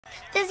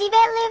Does Yvette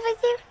live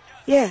with you?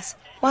 Yes.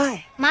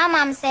 Why? My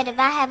mom said if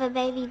I have a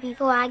baby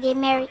before I get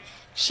married,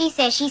 she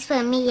said she's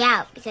putting me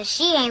out because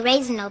she ain't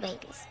raising no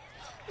babies.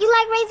 You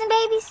like raising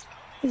babies?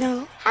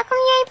 No. How come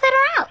you ain't put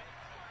her out?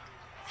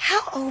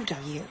 How old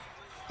are you?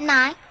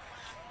 9.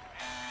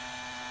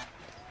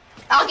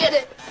 I'll get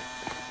it.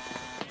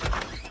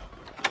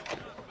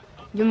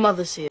 Your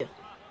mother's here.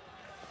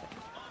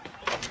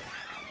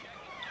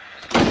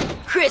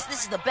 Chris,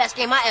 this is the best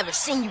game I ever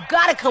seen. You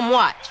gotta come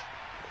watch.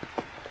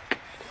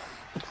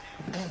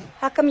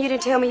 How come you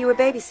didn't tell me you were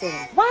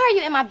babysitting? Why are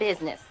you in my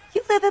business?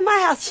 You live in my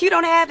house. You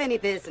don't have any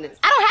business.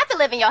 I don't have to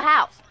live in your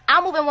house.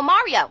 I'll move in with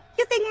Mario.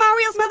 You think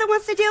Mario's mother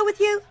wants to deal with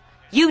you?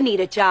 You need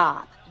a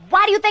job.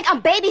 Why do you think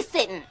I'm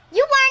babysitting?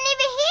 You weren't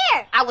even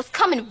here. I was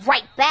coming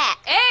right back.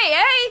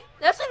 Hey,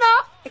 that's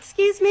enough.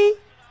 Excuse me?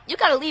 You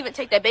gotta leave and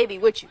take that baby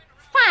with you.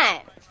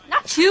 Fine.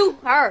 Not you,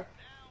 her.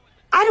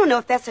 I don't know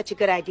if that's such a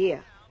good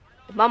idea.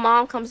 If my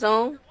mom comes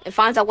home and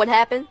finds out what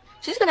happened,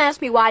 she's gonna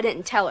ask me why I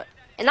didn't tell her.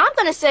 And I'm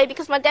gonna say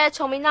because my dad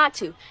told me not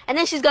to. And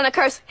then she's gonna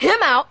curse him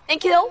out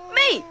and kill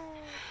me.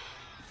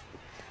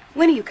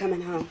 When are you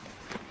coming home?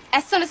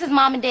 As soon as his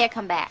mom and dad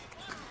come back.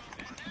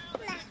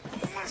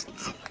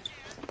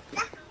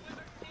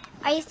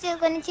 Are you still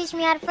going to teach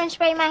me how to French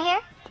braid my hair?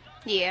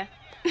 Yeah.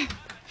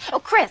 Oh,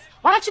 Chris,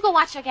 why don't you go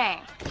watch your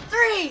game?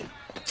 3,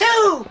 2,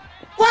 1!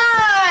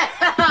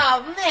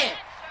 Oh, man.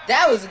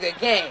 That was a good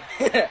game.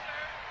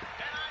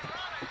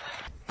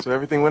 So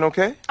everything went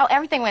okay? Oh,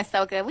 everything went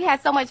so good. We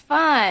had so much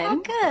fun. Oh,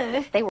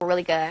 good. They were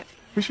really good.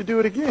 We should do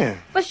it again.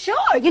 For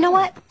sure. You know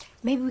what?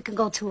 Maybe we can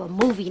go to a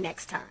movie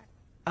next time.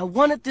 I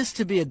wanted this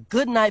to be a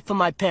good night for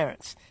my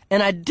parents,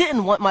 and I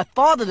didn't want my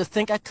father to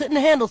think I couldn't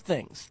handle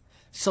things.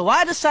 So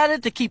I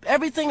decided to keep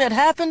everything that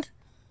happened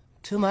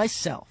to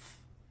myself.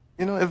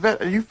 You know,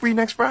 Yvette, are you free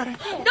next Friday?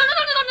 No.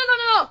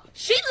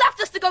 She left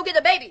us to go get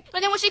the baby.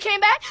 But then when she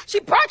came back, she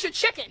burnt her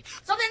chicken.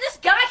 So then this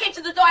guy came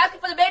to the door asking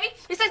for the baby.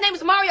 He said his name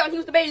was Mario and he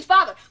was the baby's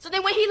father. So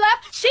then when he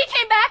left, she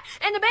came back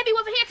and the baby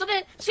wasn't here. So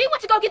then she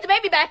went to go get the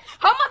baby back.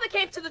 Her mother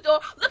came to the door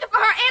looking for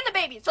her and the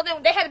baby. So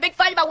then they had a big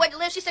fight about where to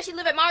live. She said she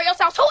lived at Mario's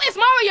house. Who is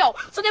Mario?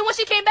 So then when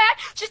she came back,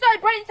 she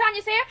started braiding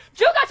Tanya's hair.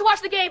 Drew got to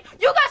watch the game.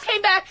 You guys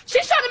came back.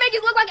 She's trying to make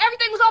it look like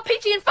everything was all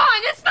peachy and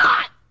fine. It's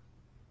not.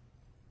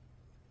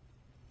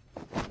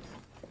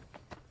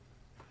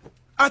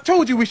 I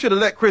told you we should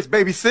have let Chris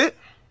babysit.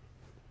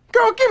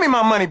 Girl, give me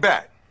my money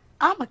back.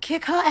 I'ma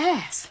kick her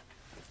ass.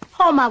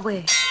 On my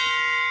way.